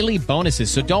free daily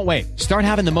bonuses. So don't wait. Start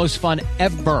having the most fun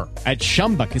ever at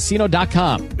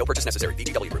ChumbaCasino.com. No purchase necessary.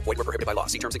 VGW Group. Void where prohibited by law.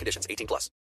 See terms and conditions. 18+.